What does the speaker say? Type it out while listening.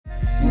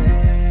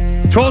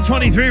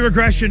12:23 with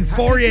Gresh and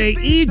Fauria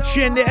each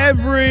and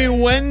every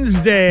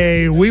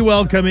Wednesday. We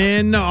welcome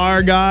in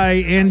our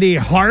guy Andy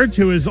Hart,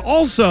 who is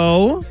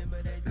also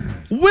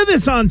with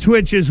us on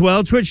Twitch as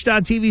well.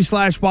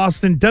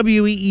 Twitch.tv/Boston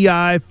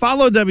WEEI.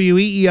 Follow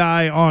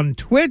WEEI on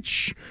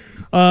Twitch.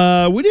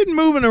 We didn't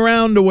move it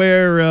around to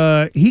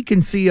where he can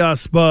see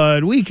us,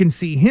 but we can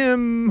see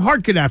him.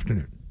 Hart, good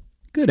afternoon.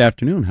 Good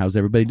afternoon. How's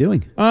everybody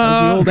doing?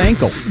 How's the old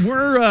ankle?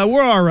 We're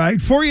all right.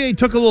 Fauria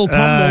took a little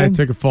tumble. I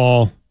took a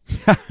fall.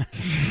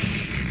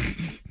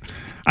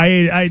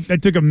 I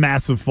took a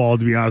massive fall,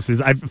 to be honest with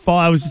you.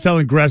 I was just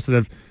telling Gresh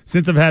that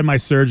since I've had my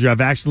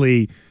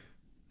surgery,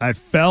 I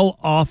fell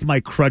off my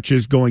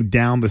crutches going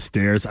down the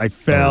stairs. I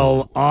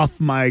fell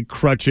off my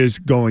crutches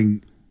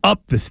going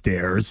up the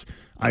stairs.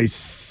 I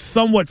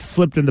somewhat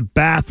slipped in the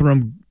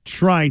bathroom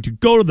trying to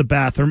go to the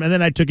bathroom, and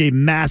then I took a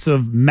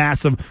massive,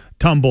 massive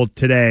tumble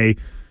today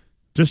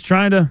just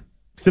trying to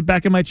sit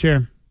back in my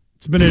chair.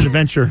 It's been an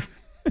adventure.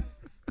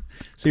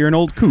 So you're an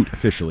old coot,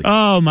 officially.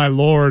 Oh, my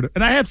Lord.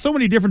 And I have so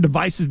many different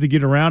devices to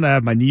get around. I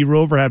have my knee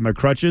rover, I have my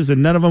crutches,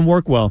 and none of them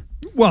work well.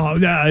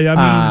 Well, yeah, I mean,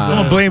 I'm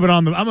gonna blame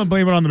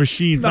it on the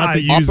machines, not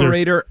the user.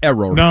 Operator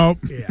error. No.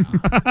 Yeah.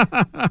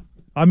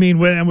 I mean,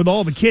 with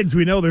all the kids,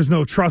 we know there's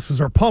no trusses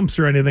or pumps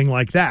or anything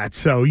like that.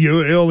 So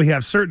you only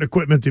have certain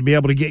equipment to be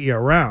able to get you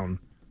around.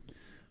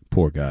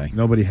 Poor guy.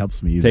 Nobody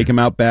helps me either. Take him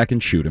out back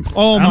and shoot him.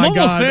 Oh, I'm my almost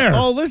God. there.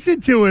 Oh, listen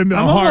to him.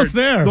 I'm almost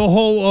there. The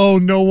whole,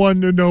 no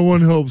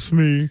one helps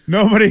me.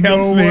 Nobody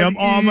helps me. I'm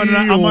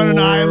on an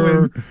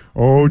island.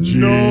 Oh, jeez.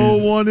 No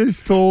one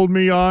has told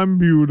me I'm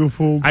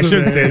beautiful today. I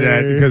shouldn't say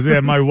that because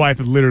my wife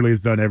literally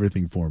has done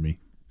everything for me.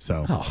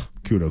 So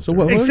kudos to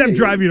her. Except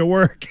drive you to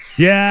work.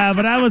 Yeah,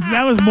 but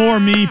that was more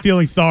me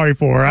feeling sorry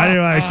for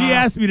her. She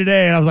asked me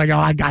today, and I was like, oh,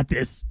 I got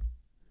this.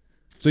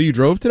 So you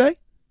drove today?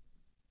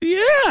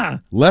 Yeah.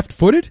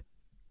 Left-footed?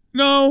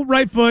 No,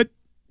 right foot.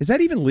 Is that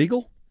even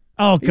legal?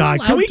 Oh,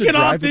 God. Can we get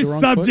off this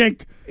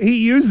subject? He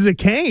uses a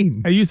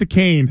cane. I use a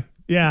cane.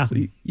 Yeah. So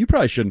you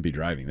probably shouldn't be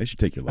driving. They should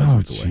take your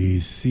license away. Oh,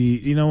 jeez. See,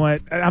 you know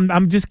what?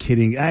 I'm just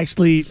kidding.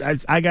 Actually,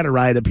 I got a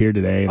ride up here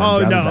today.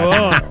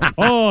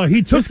 And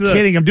He took just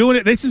kidding. I'm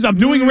doing it. I'm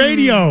doing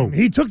radio.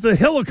 He took the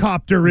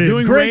helicopter in.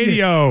 Doing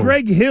radio.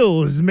 Greg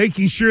Hill is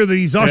making sure that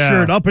he's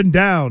ushered up and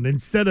down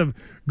instead of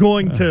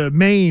going to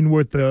Maine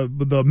with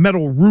the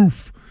metal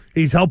roof.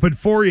 He's helping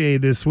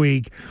Fauria this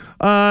week.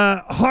 There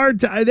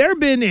have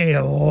been a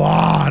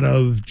lot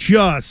of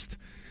just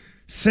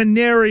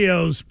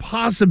scenarios,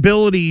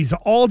 possibilities,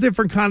 all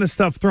different kind of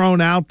stuff thrown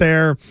out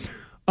there.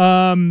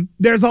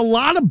 There's a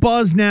lot of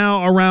buzz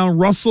now around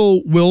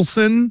Russell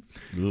Wilson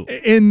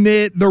in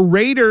that the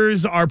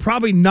Raiders are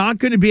probably not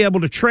going to be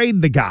able to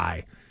trade the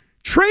guy.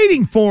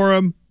 Trading for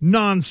him,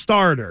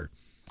 non-starter.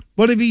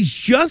 But if he's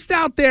just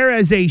out there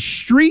as a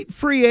street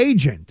free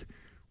agent,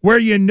 where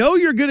you know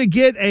you're going to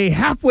get a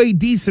halfway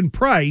decent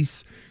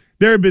price,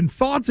 there have been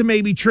thoughts of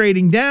maybe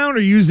trading down or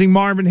using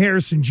Marvin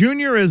Harrison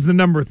Jr. as the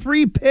number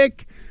 3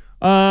 pick.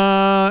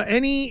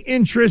 Any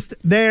interest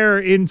there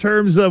in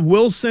terms of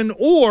Wilson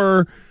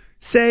or,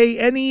 say,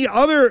 any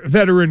other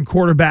veteran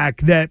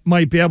quarterback that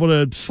might be able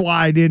to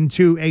slide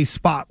into a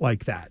spot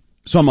like that?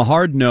 So I'm a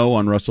hard no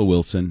on Russell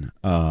Wilson.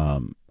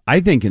 I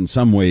think in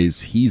some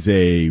ways he's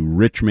a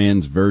rich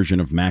man's version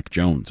of Mac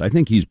Jones. I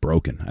think he's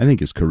broken. I think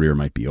his career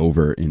might be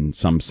over in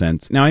some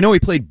sense. Now, I know he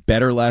played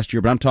better last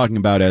year, but I'm talking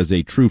about as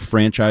a true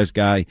franchise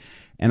guy,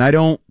 and I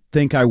don't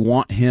think I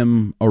want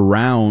him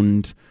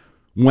around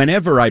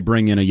whenever I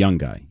bring in a young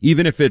guy.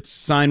 Even if it's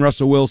sign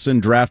Russell Wilson,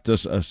 draft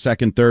a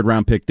second,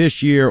 third-round pick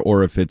this year,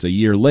 or if it's a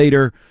year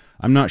later,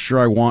 I'm not sure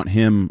I want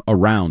him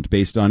around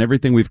based on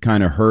everything we've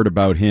kind of heard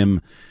about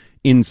him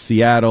in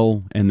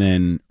Seattle and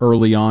then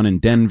early on in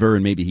Denver,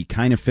 and maybe he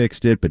kind of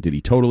fixed it, but did he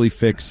totally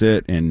fix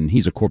it? And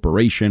he's a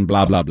corporation,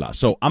 blah, blah, blah.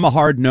 So I'm a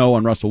hard no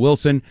on Russell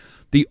Wilson.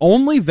 The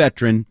only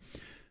veteran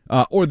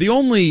or the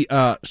only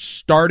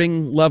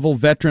starting level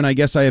veteran I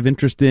guess I have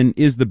interest in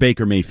is the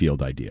Baker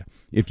Mayfield idea.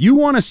 If you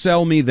want to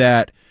sell me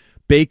that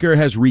Baker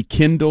has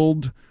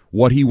rekindled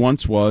what he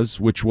once was,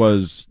 which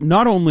was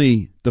not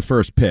only the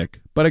first pick,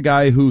 but a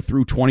guy who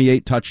threw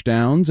 28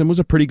 touchdowns and was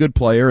a pretty good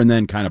player and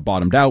then kind of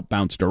bottomed out,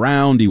 bounced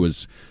around. He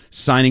was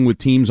signing with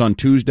teams on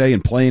Tuesday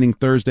and playing in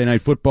Thursday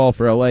Night Football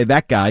for L.A.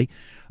 That guy,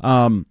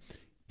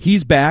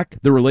 he's back.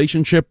 The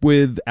relationship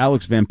with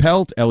Alex Van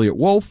Pelt, Elliott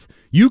Wolf,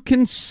 you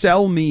can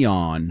sell me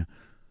on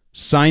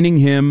signing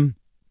him,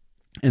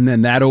 and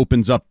then that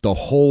opens up the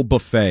whole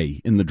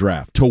buffet in the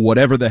draft to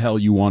whatever the hell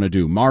you want to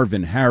do.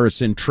 Marvin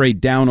Harrison, trade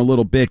down a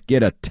little bit,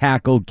 get a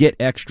tackle, get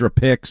extra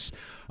picks.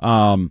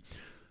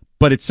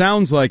 But it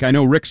sounds like, I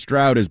know Rick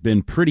Stroud has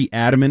been pretty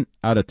adamant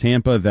out of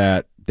Tampa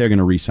that they're going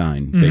to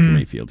re-sign Baker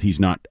Mayfield. He's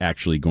not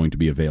actually going to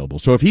be available.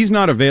 So if he's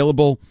not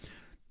available,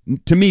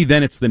 to me,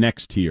 then it's the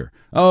next tier.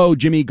 Oh,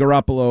 Jimmy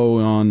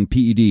Garoppolo on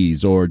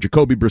PEDs or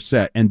Jacoby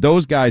Brissett. And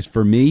those guys,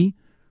 for me,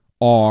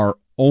 are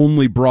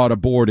only brought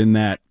aboard in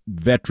that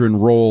veteran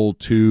role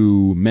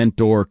to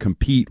mentor,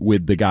 compete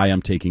with the guy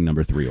I'm taking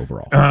number 3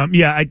 overall.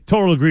 Yeah, I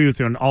totally agree with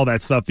you on all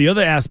that stuff. The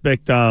other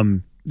aspect,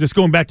 just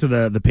going back to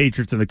the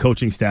Patriots and the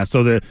coaching staff.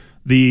 So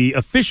the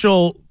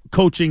official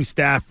coaching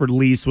staff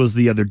release was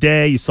the other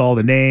day. You saw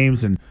the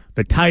names and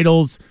the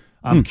titles.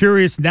 I'm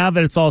curious, now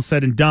that it's all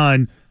said and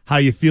done, how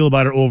you feel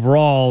about it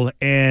overall,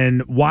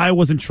 and why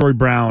wasn't Troy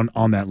Brown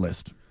on that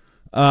list?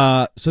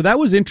 So that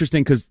was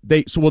interesting because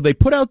they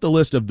put out the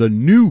list of the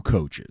new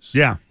coaches.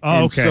 Yeah.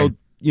 Oh, okay. So,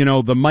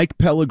 the Mike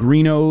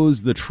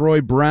Pellegrinos, the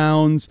Troy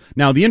Browns.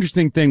 Now, the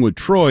interesting thing with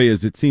Troy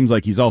is it seems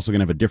like he's also going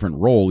to have a different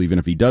role, even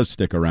if he does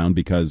stick around,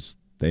 because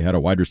they had a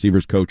wide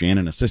receivers coach and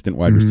an assistant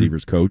wide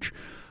receivers coach.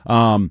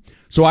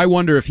 So I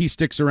wonder if he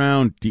sticks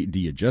around, do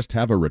you just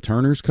have a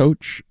returners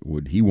coach?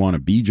 Would he want to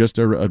be just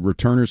a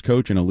returners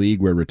coach in a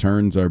league where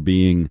returns are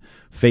being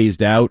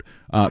phased out?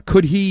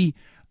 Could he?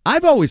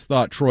 I've always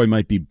thought Troy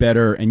might be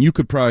better, and you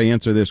could probably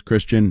answer this,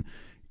 Christian,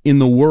 in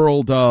the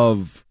world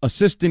of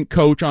assistant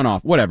coach on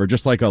off, whatever,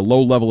 just like a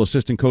low-level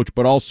assistant coach,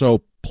 but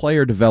also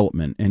player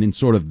development, and in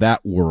sort of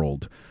that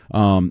world.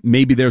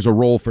 Maybe there's a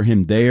role for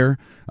him there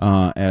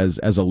as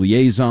a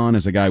liaison,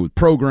 as a guy with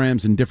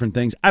programs and different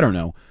things. I don't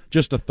know.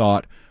 Just a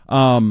thought.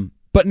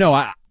 But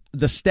no,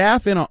 the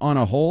staff on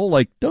a whole,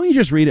 like, don't you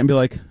just read it and be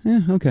like,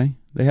 okay,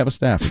 they have a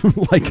staff.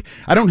 Like,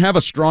 I don't have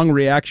a strong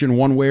reaction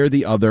one way or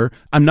the other.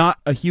 I'm not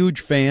a huge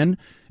fan.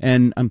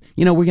 And,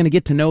 we're going to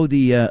get to know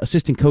the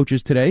assistant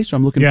coaches today, so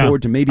I'm looking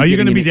forward to maybe. Are you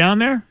going to be down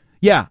there?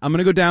 Yeah, I'm going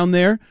to go down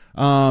there.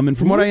 And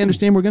from what I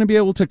understand, we're going to be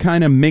able to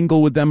kind of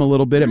mingle with them a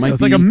little bit.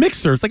 It's like a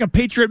mixer. It's like a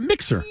Patriot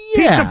mixer.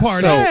 Yeah, pizza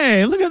party.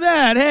 Hey, look at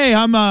that. Hey,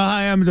 I'm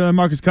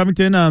Marcus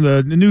Covington. I'm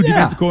the new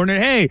defensive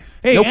coordinator.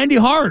 Hey, Nope. Andy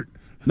Hart.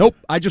 Nope,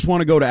 I just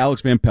want to go to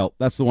Alex Van Pelt.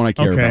 That's the one I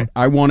care about.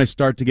 I want to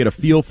start to get a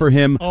feel for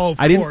him. Oh, of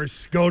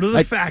course. Go to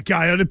the fat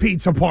guy at a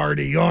pizza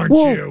party, aren't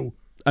you?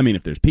 I mean,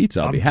 if there's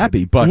pizza, I'll be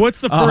happy. But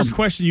what's the first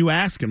question you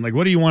ask him? Like,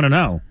 what do you want to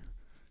know?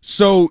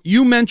 So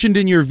you mentioned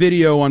in your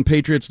video on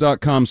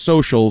Patriots.com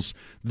socials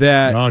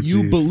that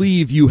you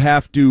believe you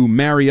have to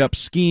marry up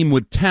scheme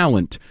with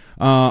talent.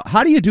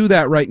 How do you do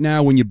that right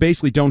now when you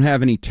basically don't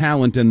have any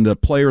talent and the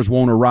players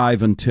won't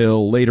arrive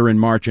until later in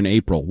March and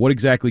April? What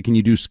exactly can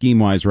you do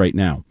scheme-wise right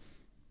now?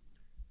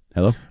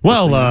 Hello?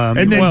 Well,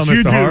 and then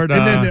Juju, Mr. Hart,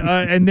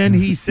 and then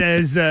he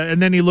says,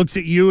 and then he looks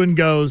at you and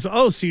goes,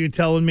 "Oh, so you're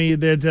telling me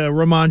that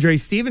Ramondre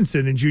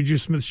Stevenson and Juju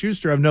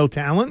Smith-Schuster have no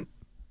talent?"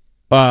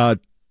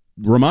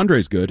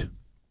 Ramondre's good.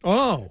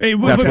 Oh, that's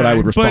what I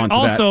would respond to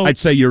that. I'd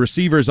say your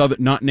receivers,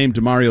 not named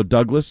Demario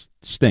Douglas,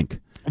 stink.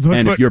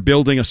 And if you're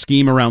building a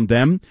scheme around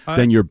them,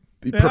 then you're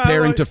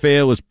preparing to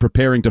fail is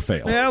preparing to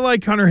fail. Yeah, I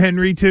like Hunter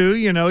Henry too.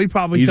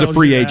 He's a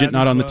free agent,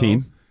 not on the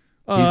team.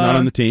 He's not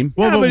on the team.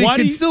 Well, but he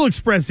can still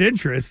express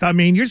interest. I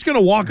mean, you're just going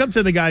to walk up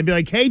to the guy and be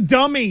like, "Hey,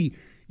 dummy,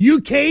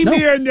 you came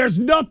here and there's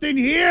nothing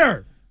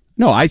here."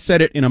 No, I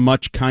said it in a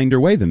much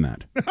kinder way than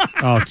that.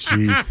 Oh,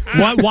 jeez.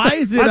 Why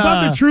is it? I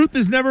thought the truth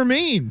is never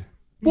mean.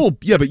 Well,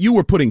 yeah, but you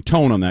were putting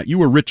tone on that. You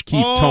were Rich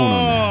Keefe tone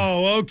on that.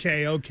 Oh,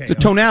 okay. It's a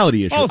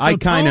tonality issue. So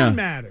tone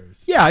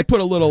matters. Yeah, I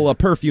put a little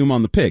perfume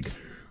on the pig.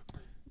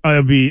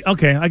 It'll be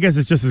okay. I guess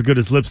it's just as good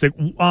as lipstick.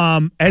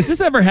 Has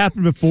this ever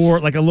happened before?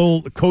 Like a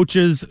little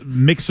coaches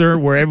mixer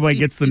where everybody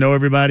gets to know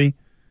everybody?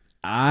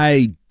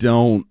 I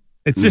don't.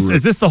 It's just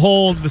is this the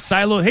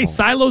silo? Hey,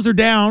 silos are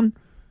down,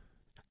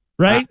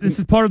 right? This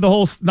is part of the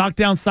whole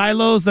knockdown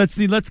silos. Let's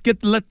see. Let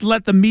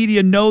the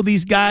media know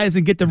these guys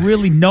and get to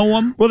really know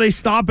them. Well, they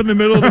stop in the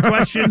middle of the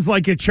questions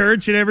like at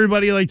church, and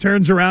everybody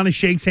turns around and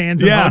shakes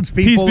hands and hugs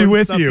people. Peace be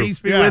with you. Peace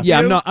be with you.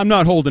 I'm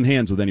not holding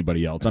hands with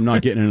anybody else. I'm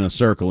not getting in a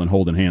circle and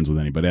holding hands with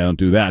anybody. I don't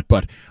do that.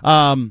 But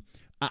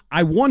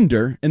I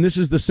wonder, and this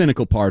is the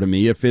cynical part of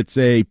me, if it's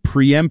a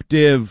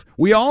preemptive.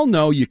 We all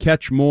know you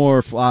catch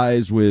more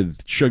flies with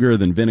sugar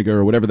than vinegar,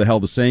 or whatever the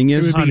hell the saying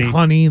is. It would be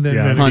honey than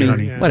vinegar.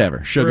 Honey,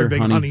 whatever. Sugar, a big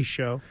honey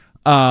show.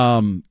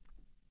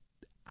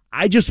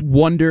 I just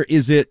wonder,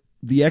 is it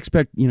the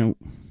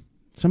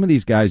some of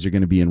these guys are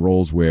going to be in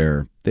roles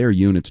where their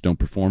units don't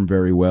perform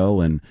very well,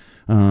 and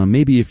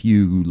maybe if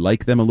you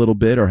like them a little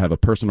bit or have a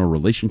personal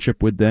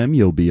relationship with them,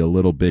 you'll be a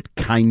little bit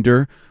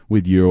kinder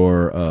with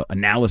your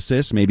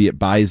analysis. Maybe it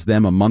buys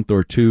them a month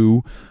or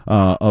two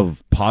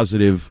of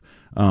positive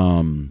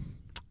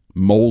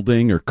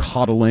molding or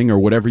coddling or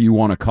whatever you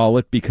want to call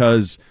it,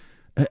 because,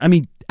 I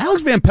mean,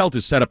 Alex Van Pelt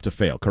is set up to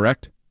fail,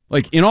 correct?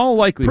 Like, in all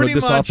likelihood,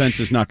 this offense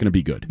is not going to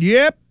be good.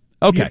 Yep.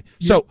 Okay, yep.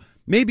 So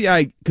maybe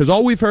because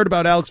all we've heard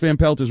about Alex Van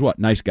Pelt is what?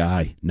 Nice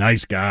guy,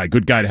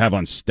 good guy to have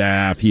on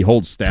staff. He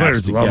holds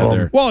staffs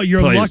together. Well,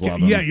 you're lucky.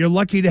 Yeah, you're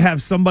lucky to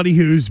have somebody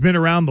who's been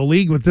around the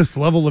league with this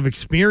level of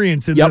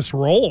experience in this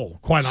role.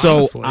 Quite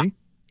honestly,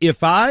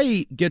 if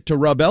I get to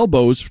rub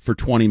elbows for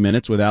 20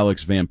 minutes with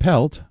Alex Van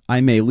Pelt,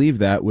 I may leave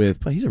that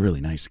with, he's a really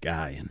nice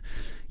guy, and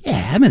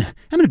yeah, I'm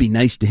gonna be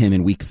nice to him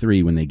in week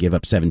 3 when they give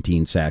up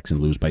 17 sacks and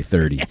lose by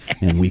 30,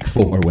 and week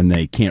 4 when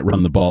they can't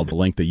run the ball the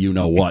length of you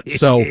know what.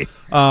 So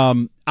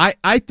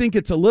I think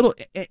it's a little,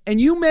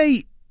 and you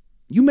may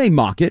you may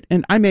mock it,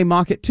 and I may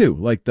mock it too,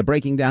 like the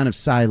breaking down of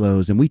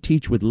silos, and we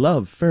teach with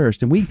love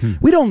first, and we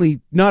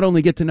not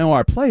only get to know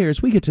our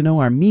players, we get to know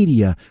our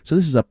media. So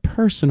this is a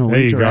personal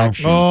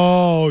interaction.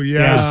 Oh,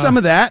 yeah. There's some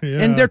of that,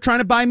 and they're trying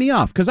to buy me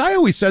off. Because I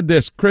always said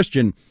this,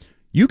 Christian,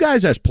 you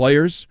guys as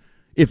players,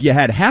 if you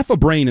had half a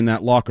brain in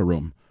that locker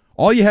room,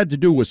 all you had to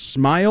do was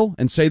smile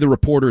and say the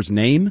reporter's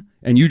name,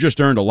 and you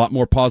just earned a lot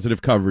more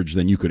positive coverage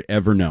than you could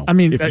ever know. I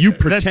mean, if you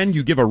pretend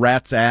you give a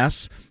rat's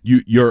ass,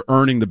 you're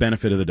earning the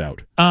benefit of the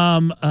doubt.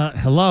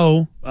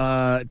 Hello.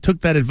 Took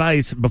that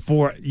advice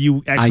before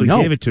you actually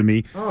gave it to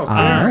me. Oh,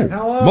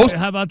 hello.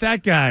 How about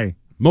that guy?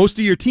 Most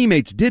of your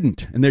teammates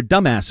didn't, and they're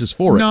dumbasses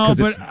for it because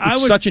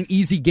it's such an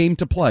easy game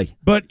to play.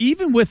 But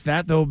even with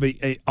that, though,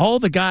 all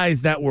the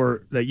guys that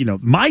were,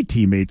 my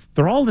teammates,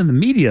 they're all in the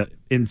media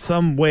in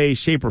some way,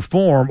 shape, or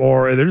form,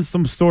 or there's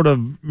some sort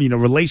of,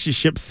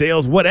 relationship,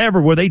 sales,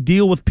 whatever, where they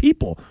deal with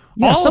people.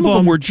 Yeah, some of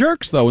them were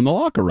jerks, though, in the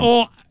locker room.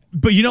 Oh,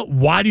 but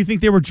why do you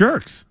think they were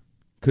jerks?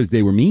 Because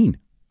they were mean.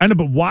 I know,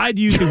 but why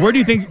do you think?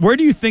 Where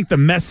do you think the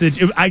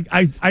message?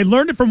 I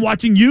learned it from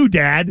watching you,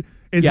 Dad.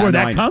 Where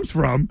that comes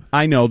from.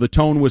 I know the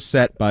tone was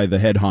set by the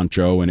head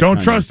honcho, and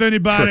don't trust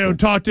anybody. Don't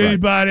talk to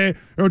anybody.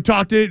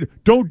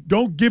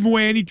 Don't give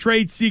away any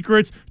trade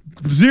secrets.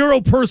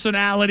 Zero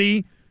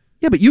personality.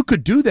 Yeah, but you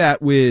could do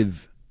that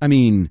with. I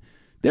mean,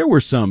 there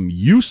were some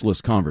useless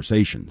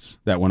conversations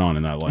that went on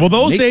in that life. Well,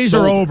 those days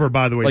are over.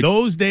 By the way,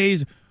 those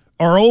days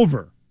are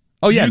over.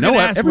 Oh yeah, you can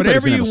ask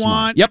whatever you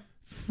want. Yep.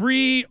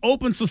 Free,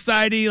 open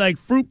society, like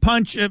fruit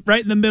punch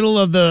right in the middle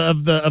of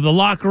the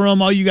locker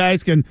room. All you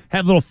guys can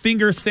have little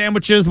finger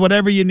sandwiches,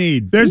 whatever you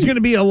need. There's going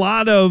to be a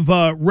lot of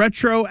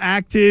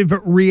retroactive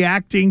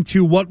reacting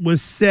to what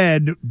was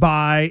said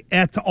by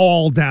et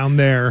al. Down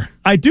there.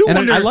 I do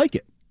wonder. I like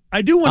it.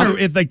 I do wonder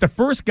if, the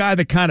first guy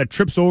that kind of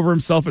trips over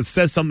himself and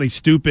says something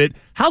stupid,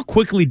 how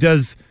quickly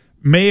does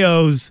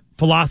Mayo's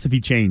philosophy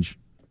change?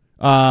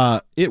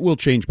 It will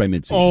change by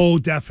midseason. Oh,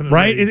 definitely.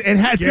 Right?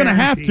 It's going to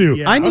have to.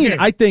 Yeah. I mean,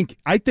 okay.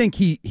 I think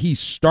he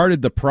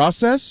started the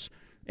process,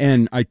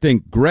 and I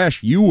think,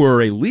 Gresh, you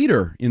were a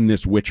leader in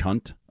this witch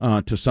hunt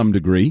to some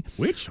degree.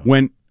 Witch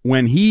hunt?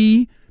 When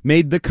he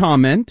made the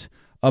comment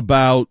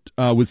about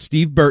with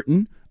Steve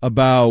Burton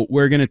about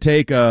we're going to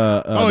take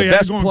the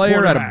best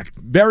player at a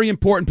very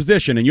important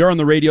position, and you're on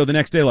the radio the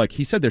next day like,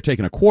 he said they're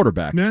taking a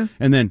quarterback. Yeah.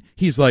 And then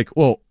he's like,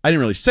 well, I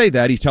didn't really say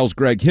that. He tells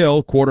Greg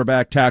Hill,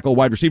 quarterback, tackle,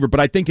 wide receiver, but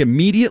I think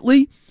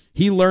immediately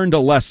he learned a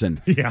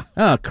lesson. Yeah.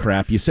 Oh,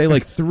 crap. You say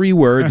like 3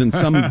 words, and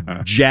some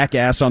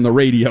jackass on the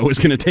radio is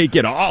going to take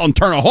it all and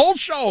turn a whole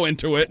show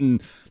into it,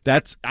 and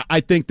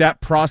I think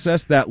that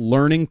process, that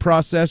learning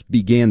process,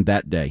 began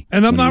that day.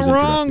 And I'm not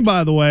wrong,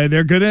 by the way.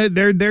 They're gonna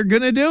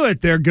do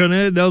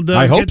it.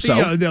 I hope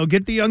so. They'll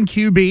get the young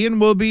QB, and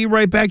we'll be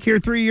right back here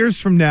 3 years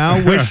from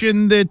now,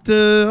 wishing that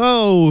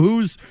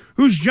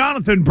who's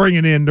Jonathan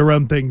bringing in to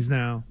run things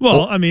now?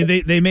 Well, I mean,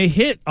 they may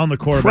hit on the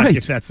quarterback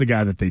if that's the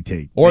guy that they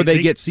take, or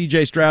they get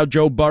C.J. Stroud,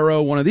 Joe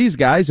Burrow, one of these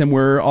guys, and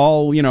we're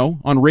all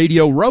on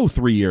Radio Row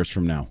 3 years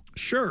from now.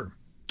 Sure.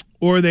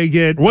 Or they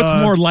get... What's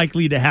more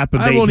likely to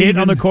happen? They hit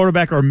on the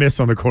quarterback or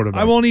miss on the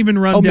quarterback? I won't even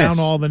run down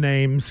all the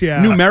names.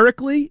 Yeah.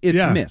 Numerically,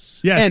 it's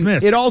miss. Yeah, it's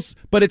miss.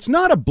 But it's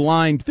not a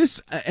blind...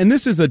 This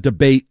is a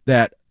debate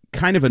that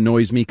kind of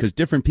annoys me because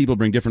different people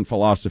bring different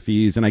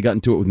philosophies, and I got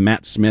into it with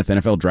Matt Smith,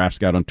 NFL Draft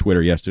Scout, on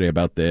Twitter yesterday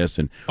about this,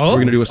 and we're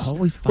going to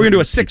do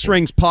a Six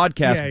Rings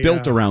podcast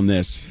built around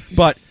this.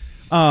 But...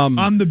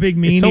 I'm the big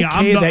meanie. It's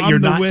okay that you're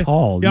not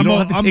tall. You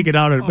don't have to take it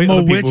out on the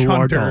people who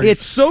are tall.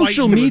 It's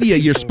social media.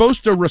 You're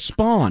supposed to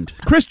respond.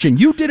 Christian,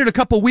 you did it a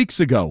couple weeks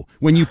ago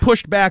when you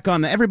pushed back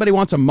on everybody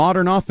wants a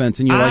modern offense,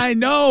 and you're like, I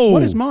know.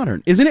 What is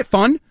modern? Isn't it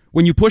fun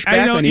when you push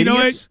back on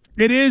idiots?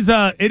 It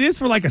is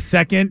for like a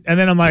second, and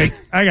then I'm like,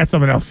 I got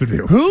something else to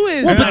do. Who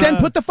is? Well, but then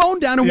put the phone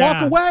down and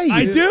walk away.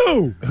 I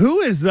do. Who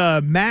is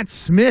Matt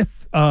Smith?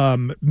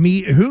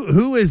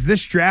 Who is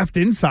this draft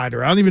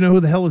insider? I don't even know who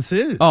the hell this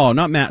is. Oh,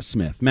 not Matt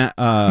Smith. Matt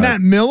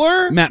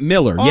Miller? Matt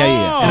Miller.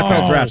 Yeah.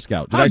 NFL Draft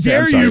Scout. How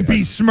dare you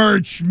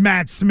besmirch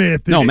Matt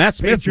Smith? No, Matt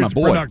Smith's my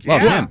boy. Love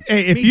him.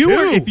 Hey, if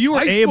you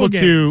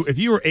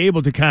were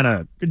able to kind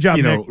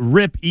of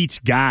rip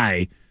each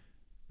guy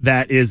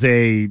that is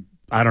a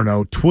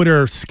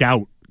Twitter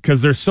scout,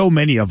 because there's so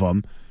many of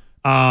them.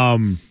 I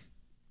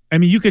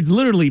mean, you could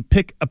literally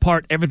pick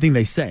apart everything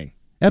they say.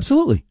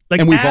 Absolutely.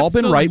 And we've all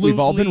been right. We've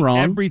all been wrong.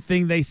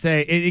 Everything they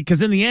say.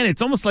 Because in the end,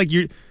 it's almost like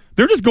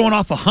they're just going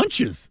off of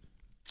hunches.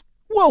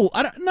 Well,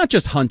 not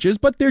just hunches,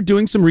 but they're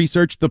doing some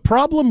research. The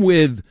problem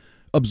with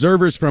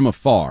observers from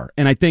afar,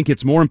 and I think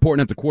it's more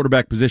important at the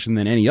quarterback position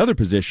than any other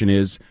position,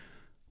 is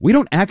we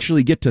don't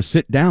actually get to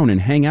sit down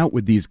and hang out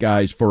with these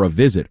guys for a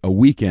visit, a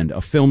weekend,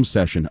 a film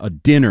session, a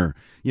dinner.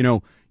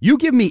 You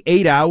give me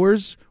 8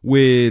 hours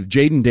with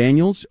Jaden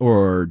Daniels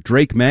or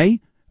Drake May,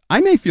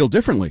 I may feel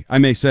differently. I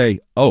may say,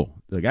 oh,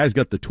 the guy's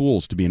got the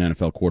tools to be an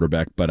NFL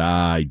quarterback, but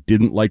I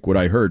didn't like what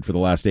I heard for the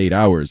last 8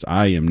 hours.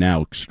 I am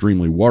now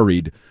extremely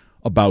worried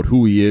about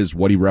who he is,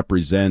 what he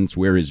represents,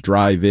 where his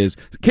drive is.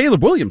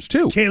 Caleb Williams,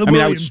 too.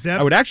 Williams,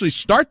 I would actually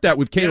start that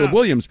with Caleb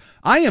Williams.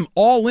 I am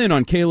all in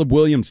on Caleb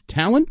Williams'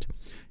 talent,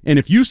 and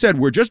if you said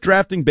we're just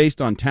drafting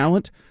based on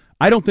talent,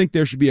 I don't think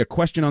there should be a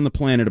question on the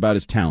planet about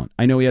his talent.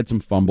 I know he had some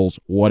fumbles,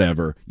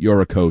 whatever. You're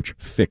a coach.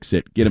 Fix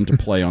it. Get him to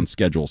play on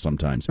schedule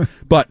sometimes.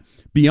 But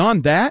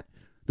beyond that,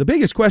 the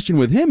biggest question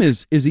with him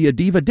is he a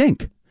diva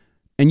dink?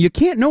 And you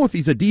can't know if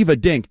he's a diva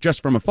dink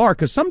just from afar,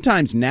 because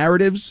sometimes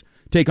narratives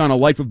take on a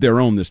life of their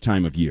own this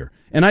time of year.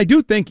 And I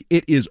do think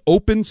it is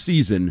open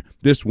season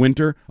this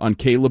winter on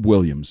Caleb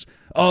Williams.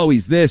 Oh,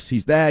 he's this,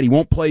 he's that, he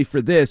won't play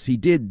for this, he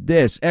did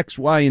this, X,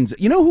 Y, and Z.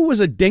 You know who was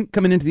a dink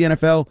coming into the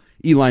NFL?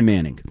 Eli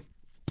Manning.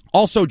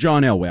 Also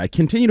John Elway. I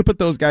continue to put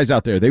those guys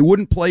out there. They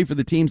wouldn't play for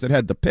the teams that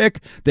had the pick.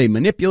 They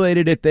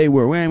manipulated it. They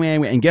were wah, wah,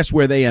 wah, and guess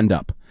where they end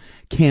up?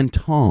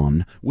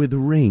 Canton with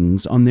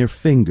rings on their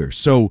fingers.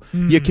 So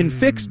you can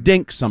fix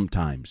dink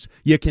sometimes.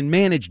 You can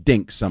manage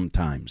dink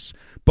sometimes.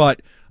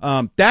 But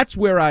that's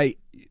where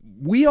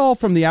we all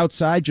from the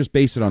outside just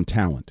base it on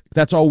talent.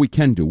 That's all we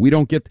can do. We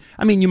don't get,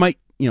 you might,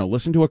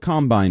 listen to a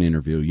combine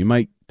interview. You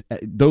might,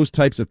 those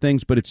types of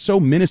things, but it's so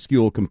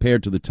minuscule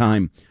compared to the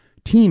time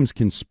teams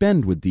can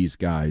spend with these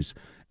guys.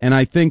 And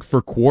I think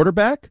for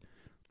quarterback,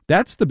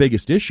 that's the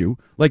biggest issue.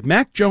 Like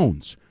Mac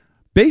Jones.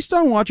 Based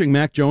on watching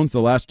Mac Jones the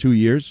last 2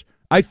 years,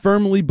 I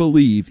firmly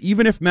believe,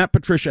 even if Matt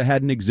Patricia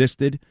hadn't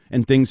existed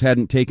and things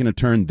hadn't taken a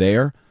turn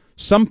there,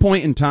 some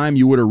point in time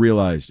you would have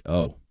realized,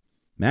 oh,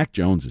 Mac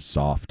Jones is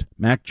soft.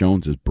 Mac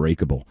Jones is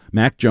breakable.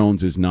 Mac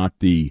Jones is not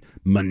the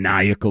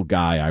maniacal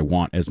guy I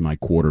want as my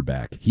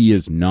quarterback. He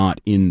is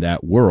not in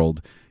that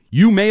world.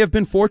 You may have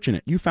been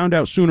fortunate. You found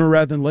out sooner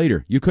rather than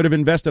later. You could have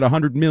invested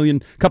 $100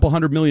 million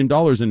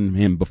in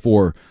him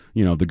before,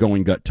 the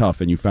going got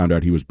tough and you found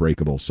out he was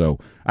breakable. So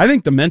I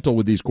think the mental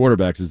with these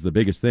quarterbacks is the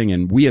biggest thing,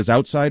 and we as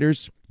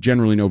outsiders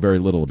generally know very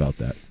little about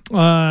that.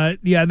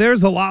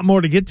 There's a lot more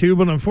to get to,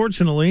 but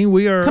unfortunately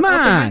we are up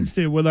against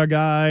it with our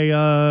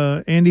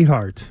guy Andy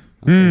Hart.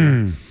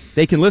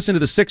 They can listen to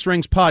the Six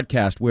Rings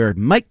podcast where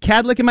Mike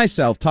Cadlick and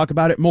myself talk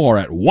about it more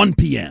at 1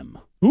 p.m.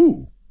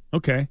 Ooh,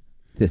 okay.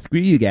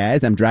 Screw you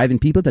guys, I'm driving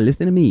people to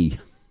listen to me.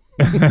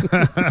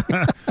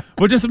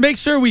 Well, just make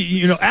sure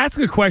we, ask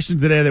a question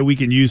today that we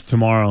can use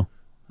tomorrow.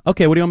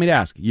 Okay, what do you want me to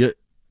ask? I don't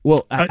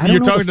you're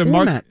know talking the to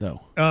format,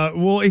 Mark, though.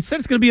 Well, it said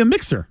it's going to be a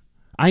mixer.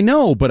 I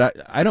know, but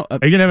I don't. Are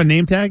you going to have a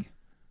name tag?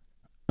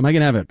 Am I going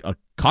to have a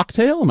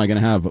cocktail? Am I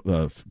going to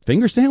have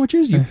finger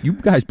sandwiches? You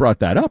guys brought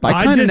that up.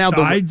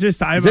 Is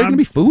there going to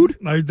be food?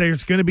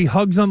 There's going to be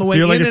hugs on the way. I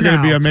feel like in it's going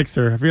to be a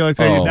mixer. I feel like it's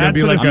going to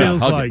be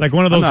like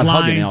one of those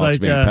lines,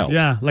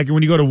 like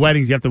when you go to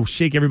weddings, you have to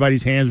shake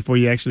everybody's hands before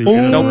you actually.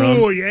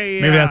 Oh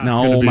yeah. Maybe that's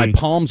no. My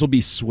palms will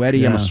be sweaty.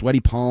 Yeah. I'm a sweaty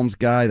palms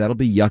guy. That'll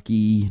be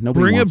yucky.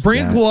 Nobody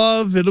bring a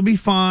glove. It'll be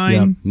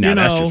fine. Yep.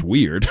 That's just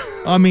weird.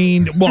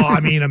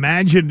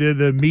 Imagine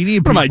the media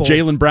people. What am I,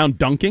 Jaylen Brown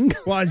dunking?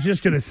 Well, I was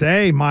just going to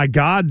say, my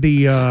God,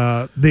 the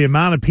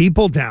amount of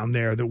people down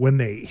there that when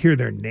they hear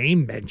their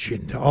name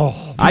mentioned,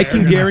 I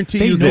can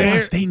guarantee you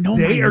this. They know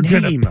they my are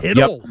name. Going to piddle.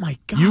 Yep. Oh, my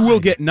God. You will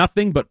get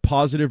nothing but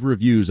positive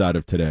reviews out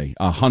of today.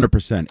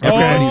 100%.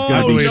 Everybody's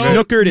going to be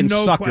snookered and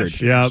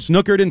suckered. Yep.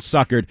 Snookered and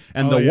suckered.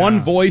 And the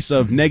one voice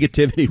of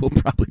negativity will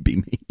probably be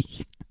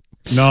me.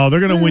 No,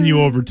 they're going to win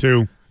you over,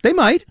 too. They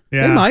might.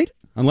 Yeah. They might.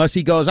 Unless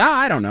he goes,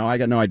 I don't know. I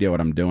got no idea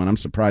what I'm doing. I'm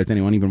surprised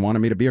anyone even wanted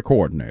me to be a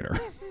coordinator.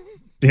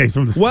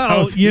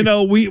 Well,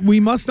 we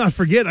must not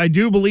forget, I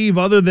do believe,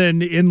 other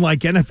than in like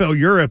NFL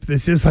Europe,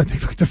 this is, I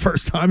think, like the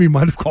first time he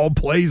might have called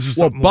plays or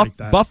something like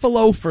that.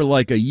 Buffalo for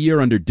like a year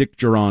under Dick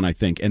Duran, I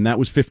think, and that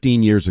was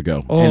 15 years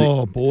ago.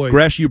 Boy.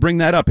 Gresh, you bring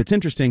that up. It's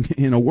interesting.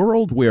 In a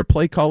world where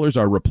play callers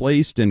are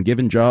replaced and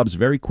given jobs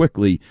very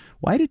quickly,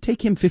 why did it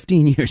take him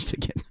 15 years to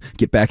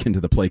get back into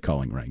the play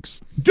calling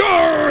ranks?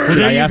 Well,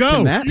 there you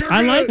go. That?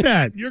 I like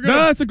that. No,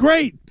 that's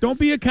great. Don't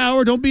be a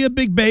coward. Don't be a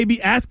big baby.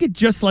 Ask it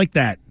just like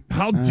that.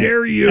 How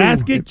dare you?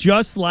 Ask it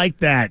just like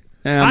that.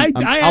 I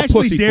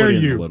actually dare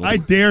you. I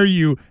dare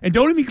you. And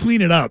don't even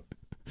clean it up.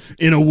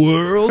 In a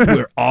world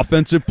where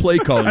offensive play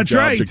calling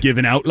jobs are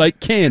given out like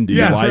candy,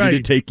 why did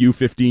it take you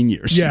 15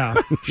 years? Yeah.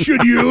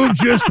 Should you have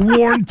just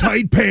worn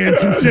tight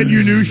pants and said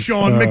you knew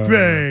Sean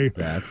McVay?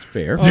 That's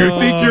fair. Do you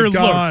think your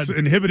looks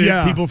inhibited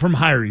people from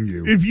hiring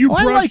you?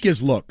 I like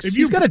his looks.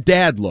 He's got a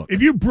dad look.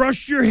 If you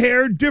brushed your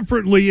hair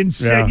differently and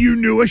said you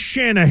knew a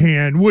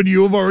Shanahan, would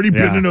you have already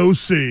been an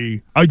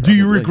OC? Do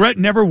you regret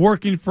never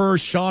working for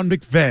Sean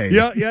McVay?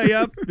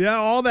 Yeah,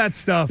 all that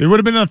stuff. It would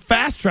have been a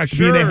fast track to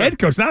being a head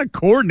coach, not a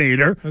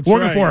coordinator. That's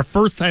working right. for a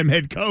first-time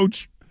head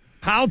coach.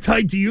 How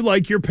tight do you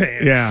like your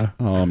pants? Yeah.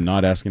 Oh, I'm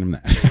not asking him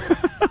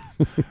that.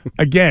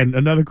 Again,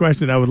 another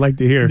question I would like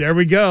to hear. There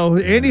we go.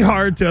 Andy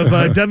Hart of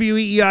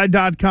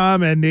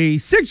WEEI.com and the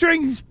Six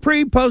Rings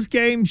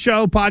pre-post-game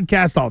show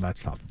podcast, all that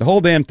stuff. The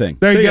whole damn thing.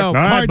 There you go. All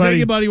right, Hart, buddy. thank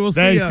you, buddy. We'll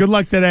see you. Good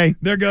luck today.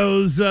 There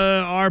goes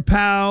our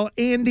pal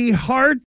Andy Hart.